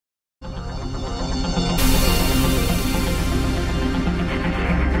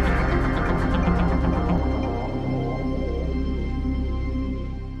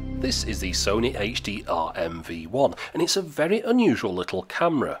This is the Sony HDR MV1 and it's a very unusual little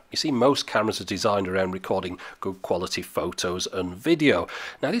camera. You see, most cameras are designed around recording good quality photos and video.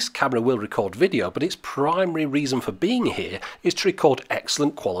 Now this camera will record video, but its primary reason for being here is to record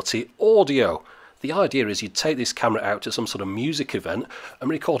excellent quality audio. The idea is you'd take this camera out to some sort of music event and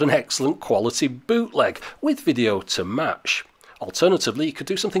record an excellent quality bootleg with video to match. Alternatively, you could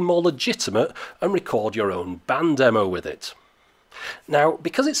do something more legitimate and record your own band demo with it. Now,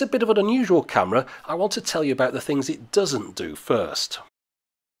 because it's a bit of an unusual camera, I want to tell you about the things it doesn't do first.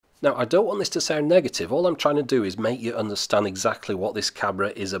 Now, I don't want this to sound negative. All I'm trying to do is make you understand exactly what this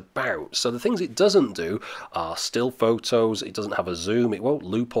camera is about. So the things it doesn't do are still photos, it doesn't have a zoom, it won't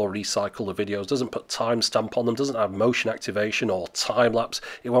loop or recycle the videos, doesn't put timestamp on them, doesn't have motion activation or time-lapse,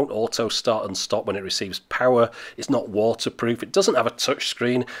 it won't auto start and stop when it receives power, it's not waterproof, it doesn't have a touch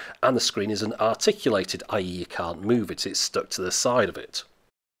screen, and the screen isn't articulated, i.e. you can't move it, it's stuck to the side of it.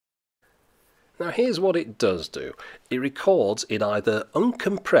 Now here's what it does do. It records in either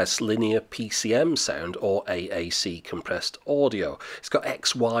uncompressed linear PCM sound or AAC compressed audio. It's got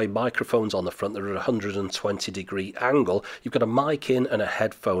XY microphones on the front that are at a 120-degree angle. You've got a mic in and a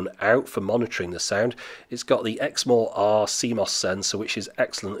headphone out for monitoring the sound. It's got the Exmor-R CMOS sensor, which is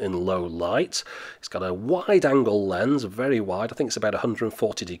excellent in low light. It's got a wide-angle lens, very wide, I think it's about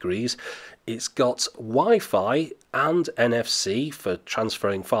 140 degrees. It's got Wi-Fi and NFC for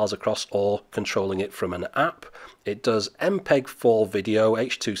transferring files across or controlling it from an app. It does MPEG-4 video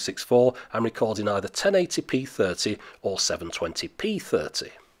H.264 and records in either 1080p 30 or 720p 30.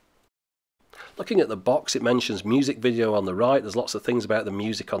 Looking at the box, it mentions music video on the right. There's lots of things about the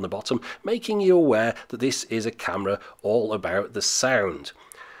music on the bottom, making you aware that this is a camera all about the sound.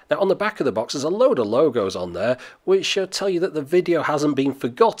 Now on the back of the box there's a load of logos on there which tell you that the video hasn't been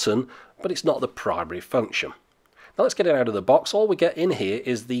forgotten, but it's not the primary function. Now let's get it out of the box. All we get in here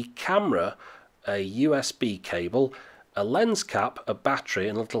is the camera, a USB cable, a lens cap, a battery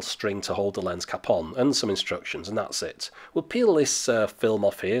and a little string to hold the lens cap on, and some instructions, and that's it. We'll peel this film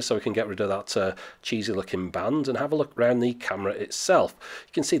off here so we can get rid of that cheesy looking band and have a look around the camera itself.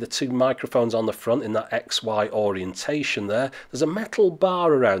 You can see the two microphones on the front in that XY orientation there. There's a metal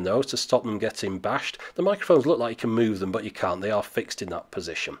bar around those to stop them getting bashed. The microphones look like you can move them, but you can't. They are fixed in that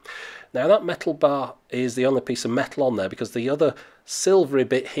position. Now that metal bar is the only piece of metal on there because the other silvery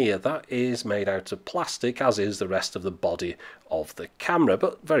bit here, that is made out of plastic, as is the rest of the body of the camera,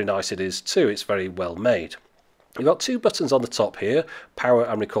 but very nice it is too. It's very well made. You've got two buttons on the top here, power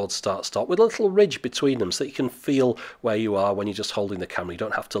and record start stop, with a little ridge between them so that you can feel where you are when you're just holding the camera. You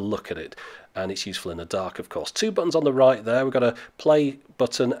don't have to look at it, and it's useful in the dark, of course. Two buttons on the right there. We've got a play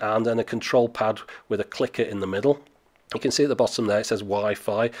button and then a control pad with a clicker in the middle. You can see at the bottom there it says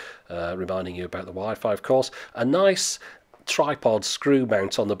Wi-Fi, reminding you about the Wi-Fi, of course. A nice tripod screw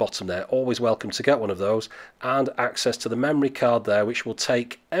mount on the bottom there, always welcome to get one of those, and access to the memory card there, which will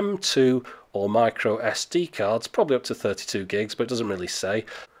take M2 or micro SD cards, probably up to 32 gigs, but it doesn't really say.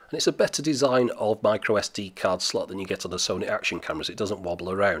 And it's a better design of micro SD card slot than you get on the Sony action cameras. It doesn't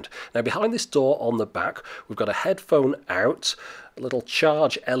wobble around. Now behind this door on the back we've got a headphone out, a little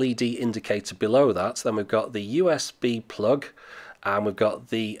charge LED indicator below that, then we've got the USB plug, and we've got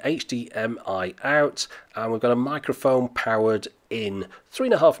the HDMI out, and we've got a microphone powered in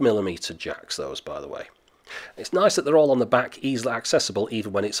 3.5mm jacks, those by the way. It's nice that they're all on the back, easily accessible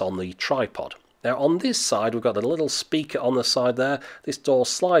even when it's on the tripod. Now on this side we've got a little speaker on the side there. This door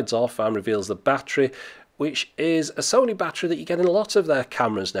slides off and reveals the battery, which is a Sony battery that you get in a lot of their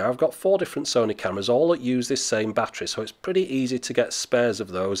cameras now. I've got 4 different Sony cameras, all that use this same battery, so it's pretty easy to get spares of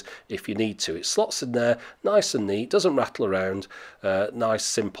those if you need to. It slots in there, nice and neat, doesn't rattle around, nice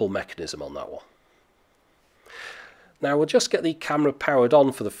simple mechanism on that one. Now we'll just get the camera powered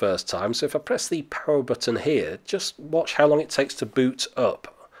on for the first time, so if I press the power button here, just watch how long it takes to boot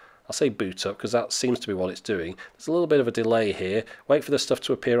up. I'll say boot up because that seems to be what it's doing. There's a little bit of a delay here. Wait for the stuff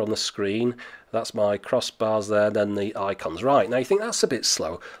to appear on the screen. That's my crossbars there, then the icons. Right, now you think that's a bit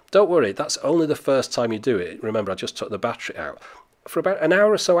slow. Don't worry, that's only the first time you do it. Remember, I just took the battery out. For about an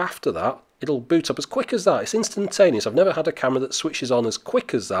hour or so after that, it'll boot up as quick as that. It's instantaneous. I've never had a camera that switches on as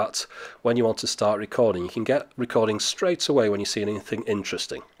quick as that when you want to start recording. You can get recording straight away when you see anything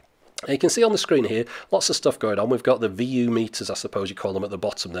interesting. You can see on the screen here lots of stuff going on. We've got the VU meters, I suppose you call them, at the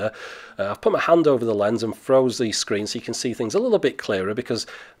bottom there. I've put my hand over the lens and froze the screen so you can see things a little bit clearer because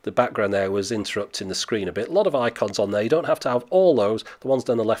the background there was interrupting the screen a bit. A lot of icons on there. You don't have to have all those. The ones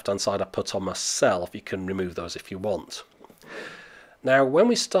down the left hand side I put on myself. You can remove those if you want. Now when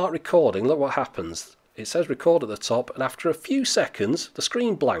we start recording, look what happens. It says record at the top, and after a few seconds the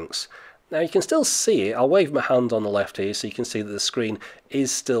screen blanks. Now you can still see it. I'll wave my hand on the left here so you can see that the screen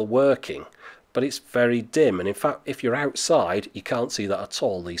is still working, but it's very dim, and in fact if you're outside you can't see that at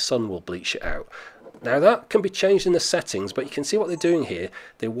all. The sun will bleach it out. Now that can be changed in the settings, but you can see what they're doing here.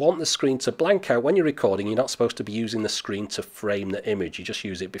 They want the screen to blank out. When you're recording, you're not supposed to be using the screen to frame the image. You just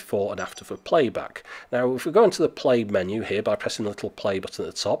use it before and after for playback. Now if we go into the play menu here by pressing the little play button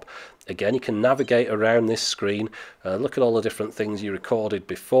at the top, again you can navigate around this screen, look at all the different things you recorded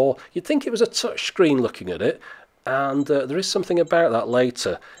before. You'd think it was a touch screen looking at it, and there is something about that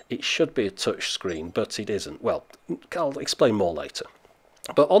later. It should be a touch screen, but it isn't. Well, I'll explain more later.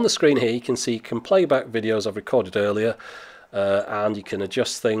 But on the screen here you can see you can play back videos I've recorded earlier, and you can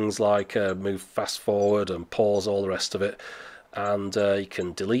adjust things like move fast forward and pause, all the rest of it, and you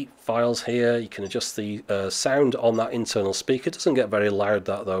can delete files here. You can adjust the sound on that internal speaker. It doesn't get very loud,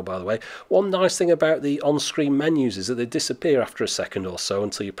 that though, by the way. One nice thing about the on-screen menus is that they disappear after a second or so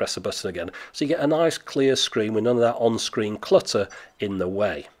until you press a button again, so you get a nice clear screen with none of that on-screen clutter in the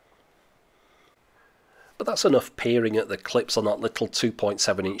way. But that's enough peering at the clips on that little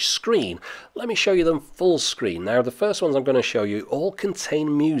 2.7-inch screen. Let me show you them full screen. Now the first ones I'm going to show you all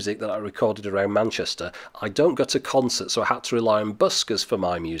contain music that I recorded around Manchester. I don't go to concerts, so I had to rely on buskers for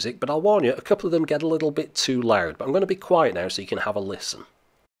my music, but I'll warn you, a couple of them get a little bit too loud. But I'm going to be quiet now so you can have a listen.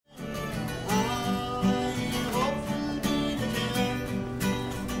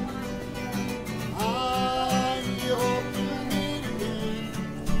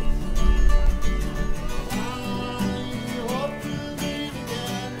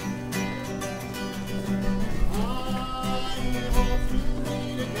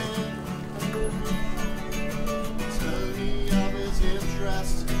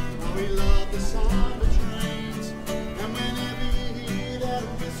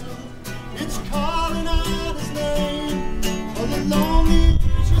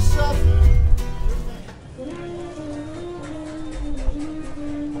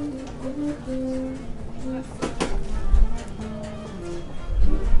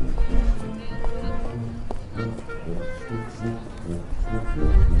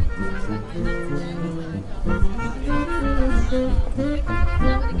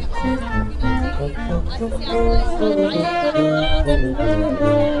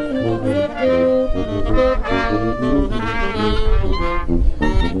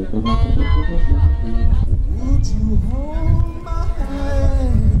 Would you hold my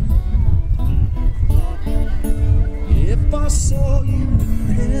hand if I saw you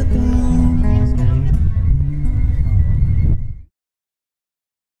head down?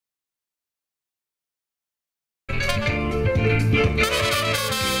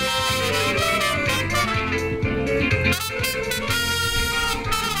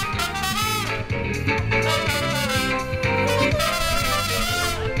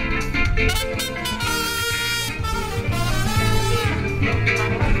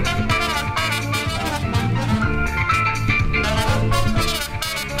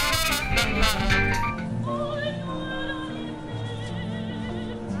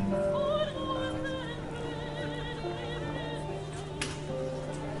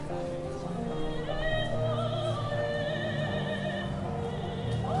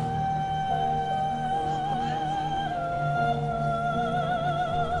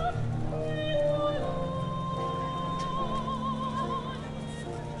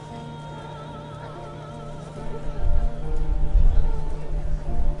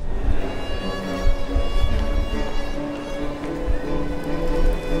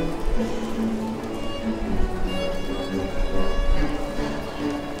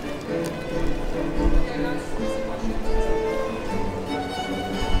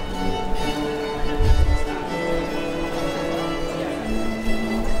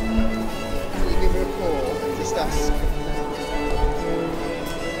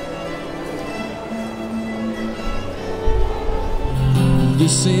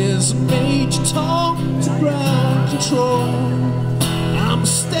 This is a major talk to ground control. I'm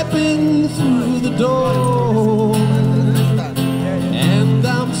stepping through the door, and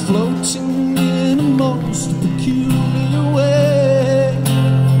I'm floating in a most peculiar way,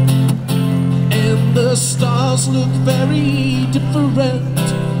 and the stars look very different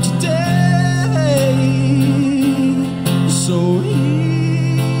today. So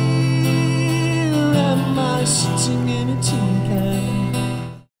here am I sitting in a tin can.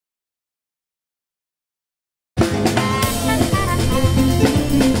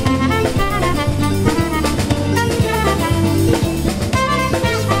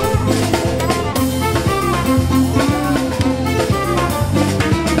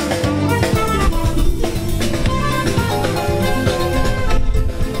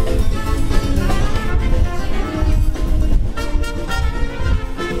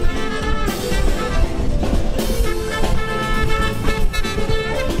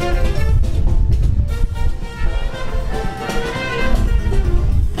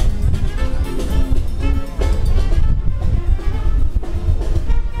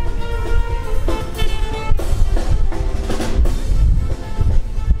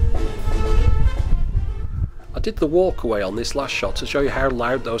 did the walk away on this last shot to show you how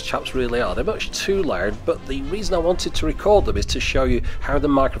loud those chaps really are. They're much too loud, but the reason I wanted to record them is to show you how the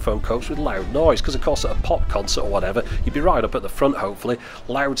microphone copes with loud noise, because of course at a pop concert or whatever, you'd be right up at the front hopefully,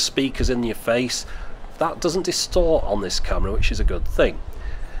 loud speakers in your face. That doesn't distort on this camera, which is a good thing.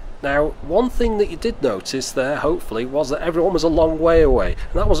 Now, one thing that you did notice there, hopefully, was that everyone was a long way away.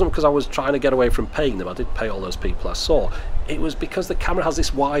 And that wasn't because I was trying to get away from paying them. I did pay all those people I saw. It was because the camera has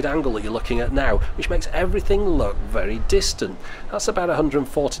this wide angle that you're looking at now, which makes everything look very distant. That's about a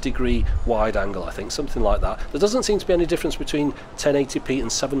 140-degree wide angle, I think, something like that. There doesn't seem to be any difference between 1080p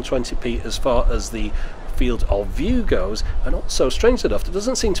and 720p as far as the field of view goes, and also, strangely enough, there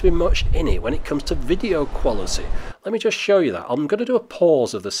doesn't seem to be much in it when it comes to video quality. Let me just show you that. I'm going to do a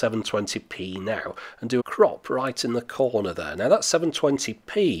pause of the 720p now and do a crop right in the corner there. Now that's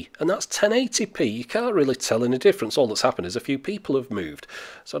 720p and that's 1080p. You can't really tell any difference. All that's happened is a few people have moved.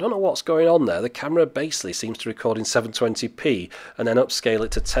 So I don't know what's going on there. The camera basically seems to record in 720p and then upscale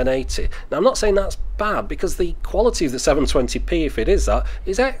it to 1080. Now I'm not saying that's bad, because the quality of the 720p, if it is that,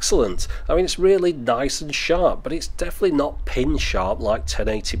 is excellent. I mean, it's really nice and sharp, but it's definitely not pin sharp like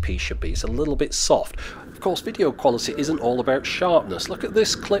 1080p should be. It's a little bit soft. Of course, video quality isn't all about sharpness. Look at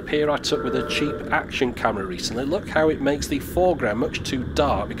this clip here I took with a cheap action camera recently. Look how it makes the foreground much too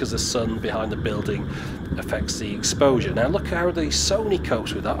dark because the sun behind the building affects the exposure. Now look how the Sony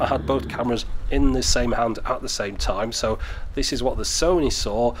copes with that. I had both cameras in the same hand at the same time, so this is what the Sony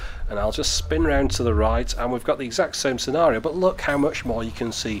saw, and I'll just spin round to the right and we've got the exact same scenario, but look how much more you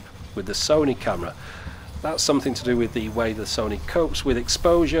can see with the Sony camera. That's something to do with the way the Sony copes with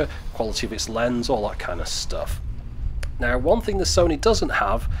exposure, quality of its lens, all that kind of stuff. Now, one thing the Sony doesn't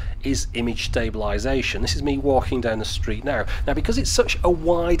have is image stabilization. This is me walking down the street now. Now, because it's such a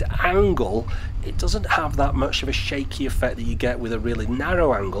wide angle, it doesn't have that much of a shaky effect that you get with a really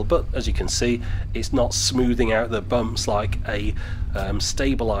narrow angle, but as you can see, it's not smoothing out the bumps like a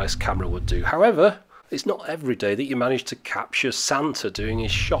stabilized camera would do. However, it's not every day that you manage to capture Santa doing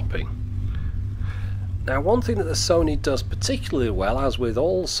his shopping. Now, one thing that the Sony does particularly well, as with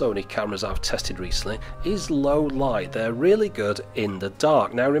all Sony cameras I've tested recently, is low light. They're really good in the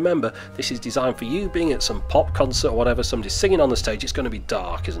dark. Now remember, this is designed for you being at some pop concert or whatever, somebody's singing on the stage. It's going to be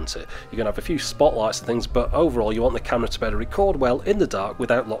dark, isn't it? You're going to have a few spotlights and things, but overall you want the camera to be able to record well in the dark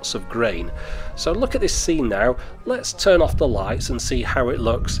without lots of grain. So look at this scene now. Let's turn off the lights and see how it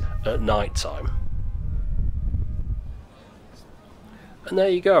looks at night time. And there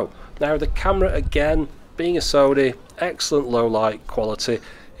you go. Now the camera, again, being a Sony, excellent low light quality.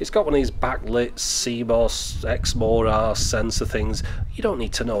 It's got one of these backlit CMOS, XMOR sensor things. You don't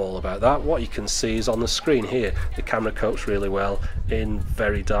need to know all about that. What you can see is on the screen here. The camera copes really well in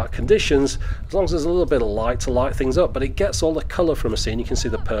very dark conditions, as long as there's a little bit of light to light things up, but it gets all the colour from a scene. You can see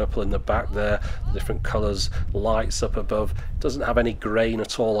the purple in the back there, the different colours, lights up above. It doesn't have any grain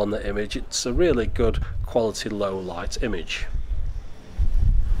at all on the image. It's a really good quality low light image.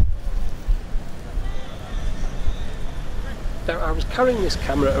 Now, I was carrying this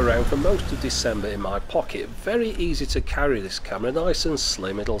camera around for most of December in my pocket. Very easy to carry this camera, nice and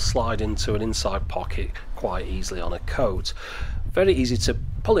slim. It'll slide into an inside pocket quite easily on a coat. Very easy to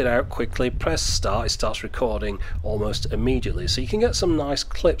pull it out quickly, press start, it starts recording almost immediately. So you can get some nice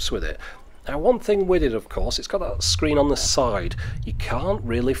clips with it. Now, one thing with it, of course, it's got that screen on the side. You can't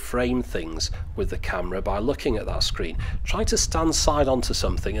really frame things with the camera by looking at that screen. Try to stand side onto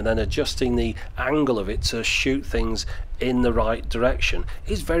something and then adjusting the angle of it to shoot things in the right direction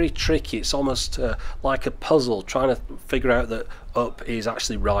is very tricky. It's almost like a puzzle, trying to figure out that up is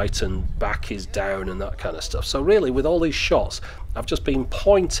actually right and back is down and that kind of stuff. So really, with all these shots, I've just been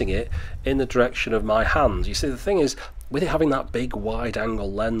pointing it in the direction of my hand. You see, the thing is, with it having that big wide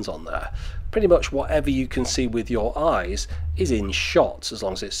angle lens on there, pretty much whatever you can see with your eyes is in shot, as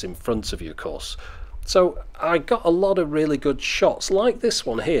long as it's in front of you, of course. So I got a lot of really good shots like this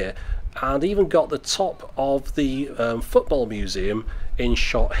one here, and even got the top of the football museum in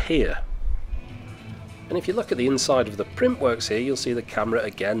shot here. And if you look at the inside of the printworks here, you'll see the camera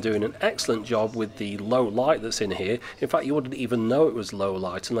again doing an excellent job with the low light that's in here. In fact, you wouldn't even know it was low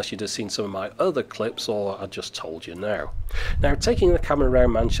light unless you'd have seen some of my other clips, or I just told you now. Now, taking the camera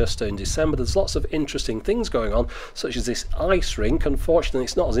around Manchester in December, there's lots of interesting things going on, such as this ice rink. Unfortunately,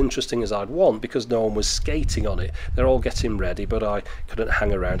 it's not as interesting as I'd want because no one was skating on it. They're all getting ready, but I couldn't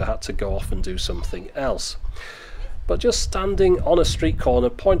hang around. I had to go off and do something else. But just standing on a street corner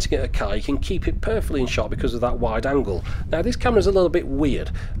pointing at a car, you can keep it perfectly in shot because of that wide angle. Now, this camera is a little bit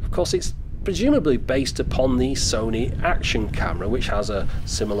weird. Of course, it's presumably based upon the Sony action camera, which has a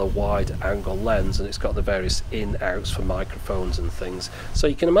similar wide angle lens, and it's got the various in-outs for microphones and things. So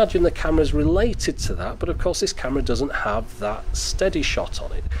you can imagine the camera's related to that, but of course this camera doesn't have that steady shot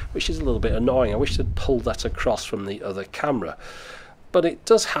on it, which is a little bit annoying. I wish they'd pulled that across from the other camera. But it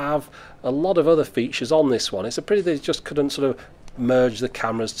does have a lot of other features on this one. It's a pity they just couldn't sort of merge the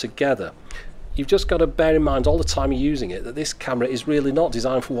cameras together. You've just got to bear in mind all the time you're using it that this camera is really not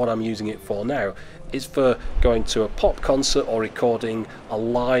designed for what I'm using it for now. It's for going to a pop concert or recording a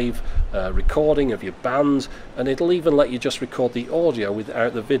live recording of your band, and it'll even let you just record the audio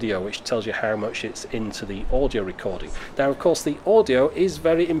without the video, which tells you how much it's into the audio recording. Now of course the audio is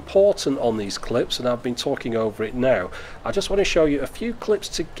very important on these clips, and I've been talking over it now. I just want to show you a few clips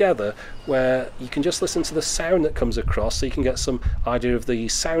together where you can just listen to the sound that comes across, so you can get some idea of the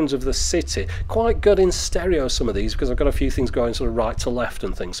sounds of the city. Quite good in stereo, some of these, because I've got a few things going sort of right to left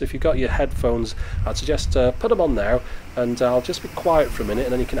and things. So if you've got your headphones, I'd suggest put them on now, and I'll just be quiet for a minute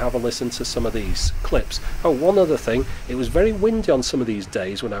and then you can have a listen to some of these clips. Oh, one other thing, it was very windy on some of these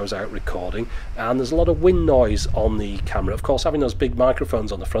days when I was out recording, and there's a lot of wind noise on the camera. Of course, having those big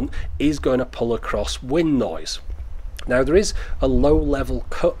microphones on the front is going to pull across wind noise. Now there is a low level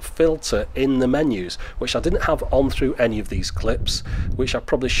cut filter in the menus, which I didn't have on through any of these clips, which I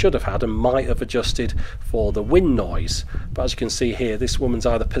probably should have had and might have adjusted for the wind noise. But as you can see here, this woman's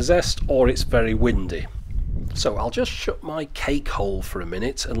either possessed or it's very windy. So I'll just shut my cake hole for a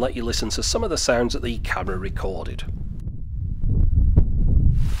minute and let you listen to some of the sounds that the camera recorded.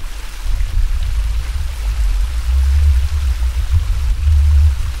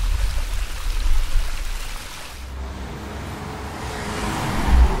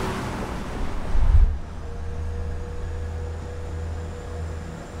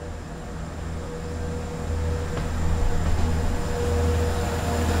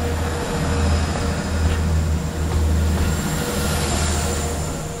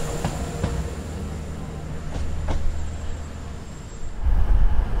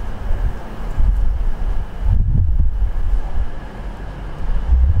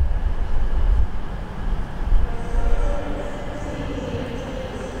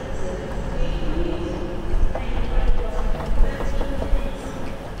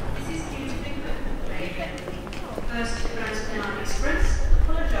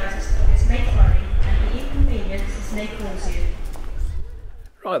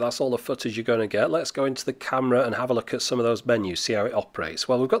 Right, that's all the footage you're going to get. Let's go into the camera and have a look at some of those menus, see how it operates.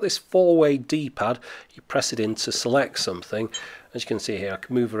 Well, we've got this four-way D-pad. You press it in to select something. As you can see here, I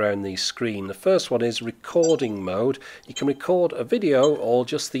can move around the screen. The first one is recording mode. You can record a video or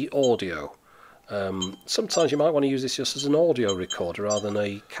just the audio. Sometimes you might want to use this just as an audio recorder rather than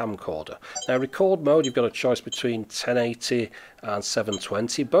a camcorder. Now record mode, you've got a choice between 1080 and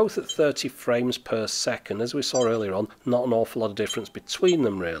 720, both at 30 frames per second. As we saw earlier on, not an awful lot of difference between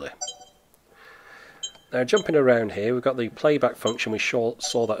them really. Now jumping around here, we've got the playback function, we saw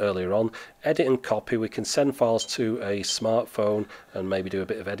that earlier on. Edit and copy, we can send files to a smartphone and maybe do a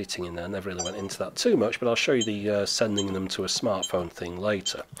bit of editing in there. Never really went into that too much, but I'll show you the sending them to a smartphone thing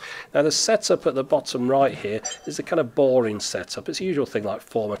later. Now the setup at the bottom right here is a kind of boring setup. It's the usual thing like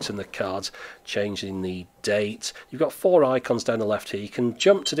formatting the cards, changing the date. You've got four icons down the left here. You can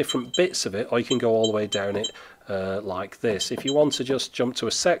jump to different bits of it, or you can go all the way down it like this. If you want to just jump to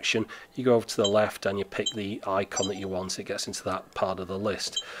a section, you go over to the left and you pick the icon that you want. It gets into that part of the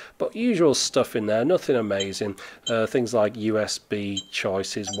list. But usual stuff in there, nothing amazing. Things like USB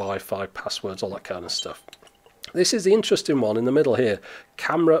choices, Wi-Fi, passwords, all that kind of stuff. This is the interesting one in the middle here,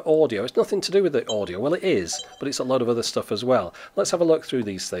 camera audio. It's nothing to do with the audio. Well, it is, but it's a lot of other stuff as well. Let's have a look through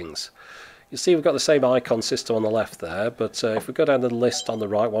these things. You see we've got the same icon system on the left there, but if we go down the list on the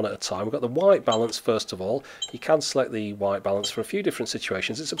right one at a time, we've got the white balance first of all. You can select the white balance for a few different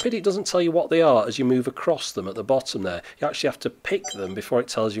situations. It's a pity it doesn't tell you what they are as you move across them at the bottom there. You actually have to pick them before it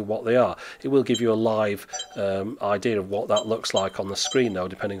tells you what they are. It will give you a live idea of what that looks like on the screen though,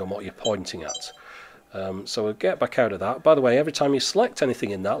 depending on what you're pointing at. So we'll get back out of that. By the way, every time you select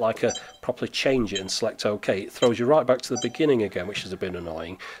anything in that, like properly change it and select OK, it throws you right back to the beginning again, which is a bit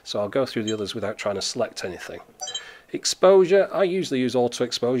annoying. So I'll go through the others without trying to select anything. Exposure, I usually use auto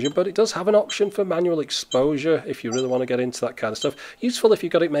exposure, but it does have an option for manual exposure if you really want to get into that kind of stuff. Useful if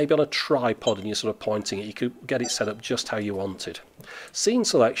you've got it maybe on a tripod and you're sort of pointing it, you could get it set up just how you wanted. Scene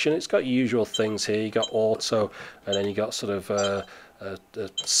selection, it's got your usual things here. You got auto, and then you got sort of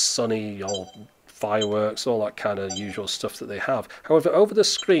sunny or fireworks, all that kind of usual stuff that they have. However, over the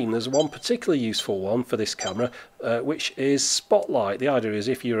screen there's one particularly useful one for this camera, which is spotlight. The idea is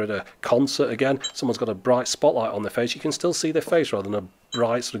if you're at a concert again, someone's got a bright spotlight on their face, you can still see their face rather than a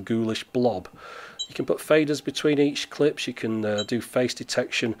bright sort of ghoulish blob. You can put faders between each clips, you can do face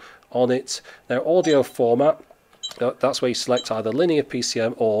detection on it. Now, audio format, that's where you select either linear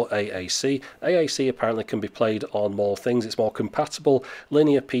PCM or AAC. AAC apparently can be played on more things, it's more compatible.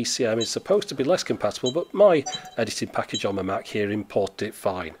 Linear PCM is supposed to be less compatible, but my editing package on my Mac here imported it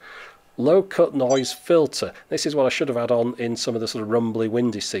fine. Low cut noise filter. This is what I should have had on in some of the sort of rumbly,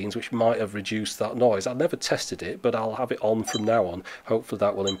 windy scenes, which might have reduced that noise. I've never tested it, but I'll have it on from now on. Hopefully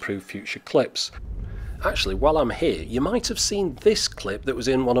that will improve future clips. Actually, while I'm here, you might have seen this clip that was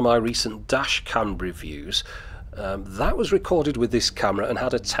in one of my recent dash cam reviews. That was recorded with this camera and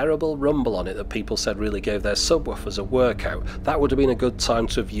had a terrible rumble on it that people said really gave their subwoofers a workout. That would have been a good time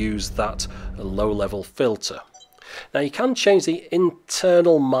to have used that low-level filter. Now, you can change the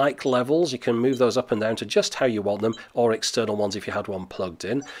internal mic levels. You can move those up and down to just how you want them, or external ones if you had one plugged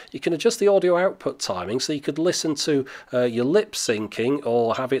in. You can adjust the audio output timing so you could listen to your lip syncing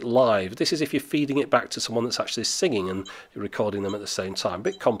or have it live. This is if you're feeding it back to someone that's actually singing and you're recording them at the same time. A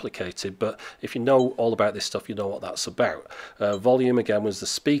bit complicated, but if you know all about this stuff, you know what that's about. Volume again was the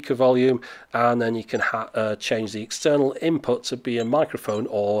speaker volume, and then you can change the external input to be a microphone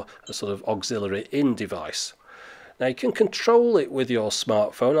or a sort of auxiliary in device. Now, you can control it with your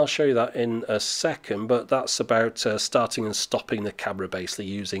smartphone. I'll show you that in a second, but that's about starting and stopping the camera basically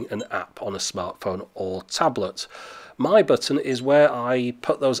using an app on a smartphone or tablet. My button is where I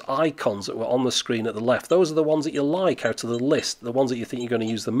put those icons that were on the screen at the left. Those are the ones that you like out of the list, the ones that you think you're going to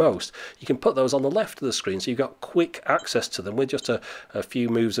use the most. You can put those on the left of the screen, so you've got quick access to them with just a few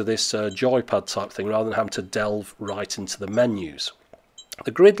moves of this joypad type thing, rather than having to delve right into the menus. The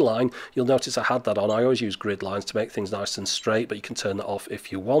grid line, you'll notice I had that on. I always use grid lines to make things nice and straight, but you can turn that off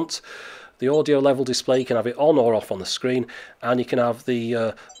if you want. The audio level display, you can have it on or off on the screen, and you can have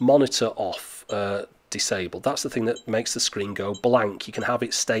the monitor off disabled. That's the thing that makes the screen go blank. You can have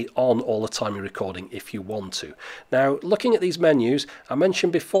it stay on all the time you're recording if you want to. Now, looking at these menus, I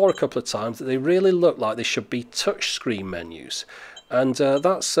mentioned before a couple of times that they really look like they should be touchscreen menus. And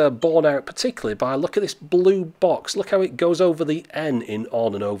that's borne out particularly by, look at this blue box. Look how it goes over the N in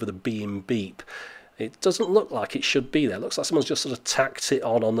on and over the B in beep. It doesn't look like it should be there. It looks like someone's just sort of tacked it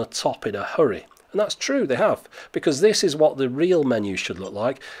on the top in a hurry. And that's true, they have, because this is what the real menu should look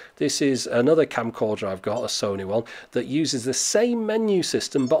like. This is another camcorder I've got, a Sony one, that uses the same menu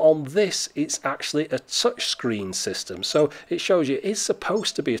system, but on this it's actually a touchscreen system. So it shows you it's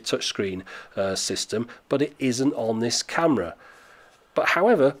supposed to be a touchscreen system, but it isn't on this camera. But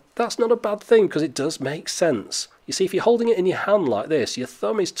however, that's not a bad thing because it does make sense. You see, if you're holding it in your hand like this, your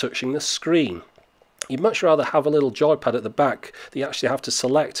thumb is touching the screen. You'd much rather have a little joypad at the back that you actually have to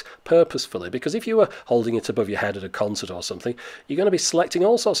select purposefully, because if you were holding it above your head at a concert or something, you're going to be selecting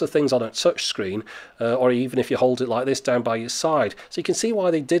all sorts of things on a touch screen, or even if you hold it like this down by your side. So you can see why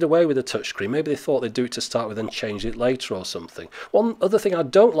they did away with the touch screen. Maybe they thought they'd do it to start with and change it later or something. One other thing I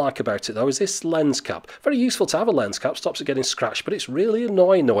don't like about it though is this lens cap. Very useful to have a lens cap, stops it getting scratched, but it's really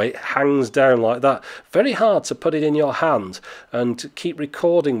annoying the way it hangs down like that. Very hard to put it in your hand and keep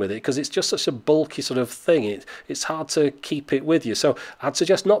recording with it because it's just such a bulky sort of thing. It's hard to keep it with you. So I'd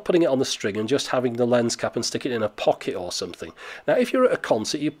suggest not putting it on the string and just having the lens cap and stick it in a pocket or something. Now, if you're at a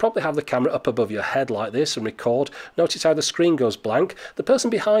concert, you probably have the camera up above your head like this and record. Notice how the screen goes blank. The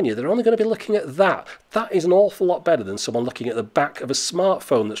person behind you, they're only going to be looking at that. That is an awful lot better than someone looking at the back of a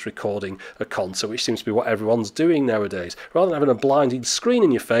smartphone that's recording a concert, which seems to be what everyone's doing nowadays. Rather than having a blinding screen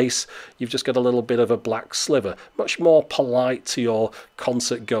in your face, you've just got a little bit of a black sliver. Much more polite to your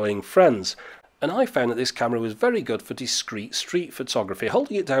concert-going friends. And I found that this camera was very good for discreet street photography.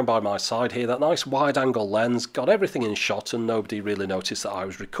 Holding it down by my side here, that nice wide-angle lens got everything in shot and nobody really noticed that I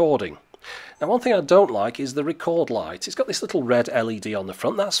was recording. Now, one thing I don't like is the record light. It's got this little red LED on the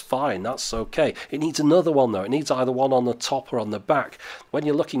front. That's fine, that's okay. It needs another one though. It needs either one on the top or on the back. When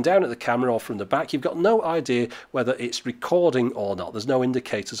you're looking down at the camera or from the back, you've got no idea whether it's recording or not. There's no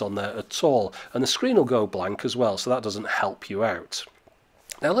indicators on there at all. And the screen will go blank as well, so that doesn't help you out.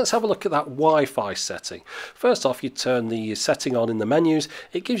 Now let's have a look at that Wi-Fi setting. First off, you turn the setting on in the menus.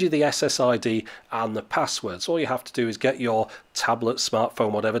 It gives you the SSID and the password. So all you have to do is get your tablet,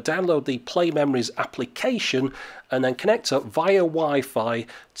 smartphone, whatever, download the Play Memories application and then connect up via Wi-Fi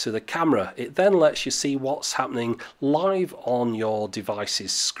to the camera. It then lets you see what's happening live on your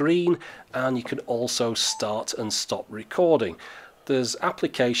device's screen, and you can also start and stop recording. There's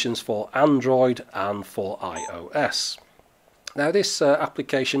applications for Android and for iOS. Now this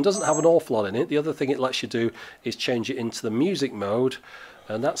application doesn't have an awful lot in it. The other thing it lets you do is change it into the music mode,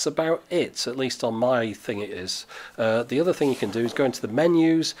 and that's about it, at least on my thing it is. The other thing you can do is go into the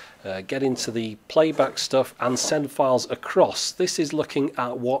menus, get into the playback stuff and send files across. This is looking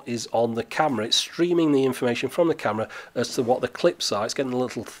at what is on the camera. It's streaming the information from the camera as to what the clips are. It's getting the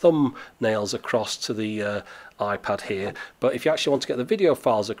little thumbnails across to the iPad here, but if you actually want to get the video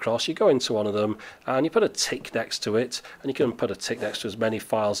files across, you go into one of them and you put a tick next to it, and you can put a tick next to as many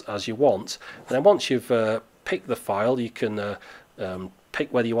files as you want. And then once you've picked the file, you can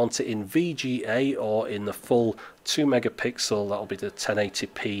pick whether you want it in VGA or in the full 2 megapixel, that'll be the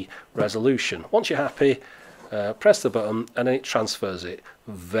 1080p resolution. Once you're happy, press the button and then it transfers it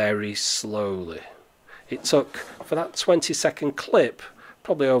very slowly. It took, for that 20-second clip,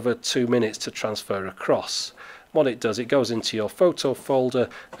 probably over 2 minutes to transfer across. What it does, it goes into your photo folder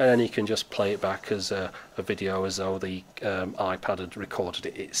and then you can just play it back as a video as though the iPad had recorded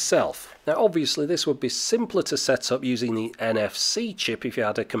it itself. Now obviously this would be simpler to set up using the NFC chip if you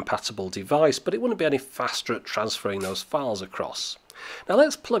had a compatible device, but it wouldn't be any faster at transferring those files across. Now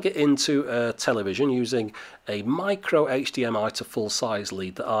let's plug it into a television using a micro HDMI to full size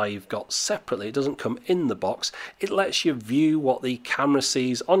lead that I've got separately. It doesn't come in the box. It lets you view what the camera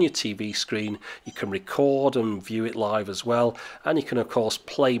sees on your TV screen. You can record and view it live as well, and you can of course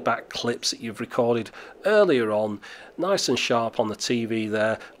play back clips that you've recorded earlier on, nice and sharp on the TV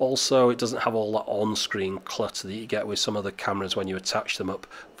there. Also it doesn't have all that on-screen clutter that you get with some other cameras when you attach them up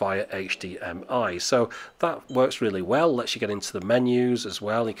via HDMI. So that works really well, lets you get into the menus as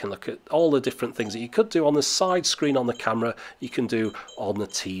well. You can look at all the different things that you could do on the side screen on the camera, you can do on the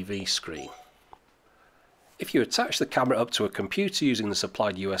TV screen. If you attach the camera up to a computer using the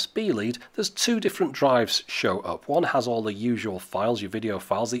supplied USB lead, there's two different drives show up. One has all the usual files, your video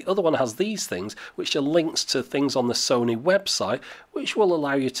files. The other one has these things, which are links to things on the Sony website, which will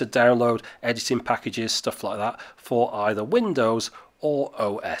allow you to download editing packages, stuff like that, for either Windows or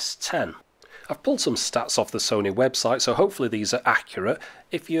OS X. I've pulled some stats off the Sony website, so hopefully these are accurate.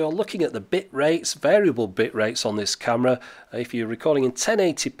 If you're looking at the bit rates, variable bit rates on this camera, if you're recording in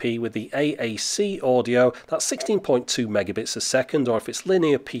 1080p with the AAC audio, that's 16.2 megabits a second, or if it's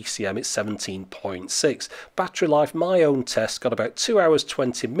linear PCM, it's 17.6. Battery life, my own test, got about 2 hours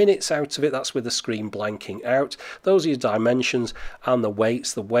 20 minutes out of it. That's with the screen blanking out. Those are your dimensions, and the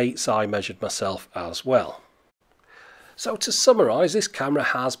weights. The weights I measured myself as well. So to summarise, this camera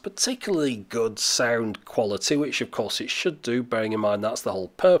has particularly good sound quality, which of course it should do, bearing in mind that's the whole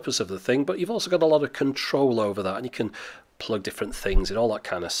purpose of the thing, but you've also got a lot of control over that, and you can plug different things in, all that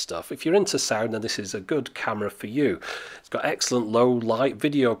kind of stuff. If you're into sound, then this is a good camera for you. It's got excellent low light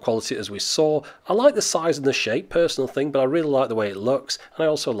video quality, as we saw. I like the size and the shape, personal thing, but I really like the way it looks, and I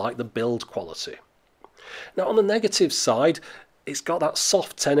also like the build quality. Now on the negative side, it's got that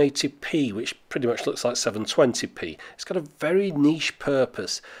soft 1080p, which pretty much looks like 720p. It's got a very niche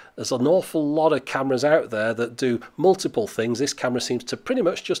purpose. There's an awful lot of cameras out there that do multiple things. This camera seems to pretty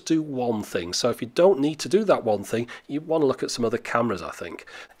much just do one thing. So if you don't need to do that one thing, you want to look at some other cameras, I think.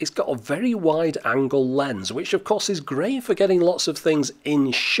 It's got a very wide angle lens, which of course is great for getting lots of things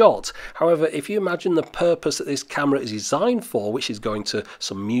in shot. However, if you imagine the purpose that this camera is designed for, which is going to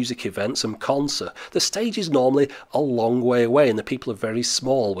some music events and concert, the stage is normally a long way away and the people are very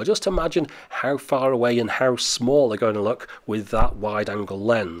small. Well, just imagine how far away and how small they're going to look with that wide angle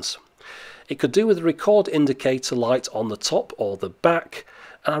lens. It could do with a record indicator light on the top or the back,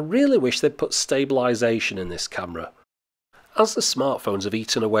 and I really wish they'd put stabilisation in this camera. As the smartphones have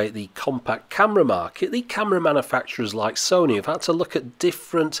eaten away at the compact camera market, the camera manufacturers like Sony have had to look at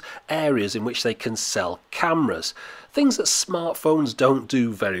different areas in which they can sell cameras. Things that smartphones don't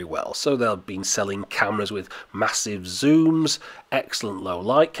do very well. So they've been selling cameras with massive zooms, excellent low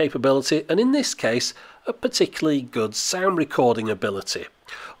light capability, and in this case, a particularly good sound recording ability.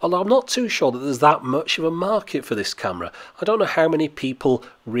 Although I'm not too sure that there's that much of a market for this camera. I don't know how many people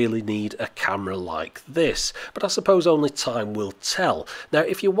really need a camera like this, but I suppose only time will tell. Now,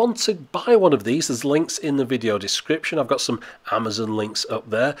 if you want to buy one of these, there's links in the video description. I've got some Amazon links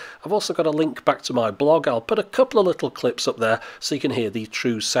up there. I've also got a link back to my blog. I'll put a couple of little clips up there so you can hear the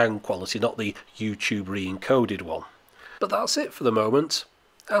true sound quality, not the YouTube re-encoded one. But that's it for the moment.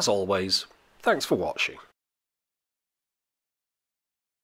 As always, thanks for watching.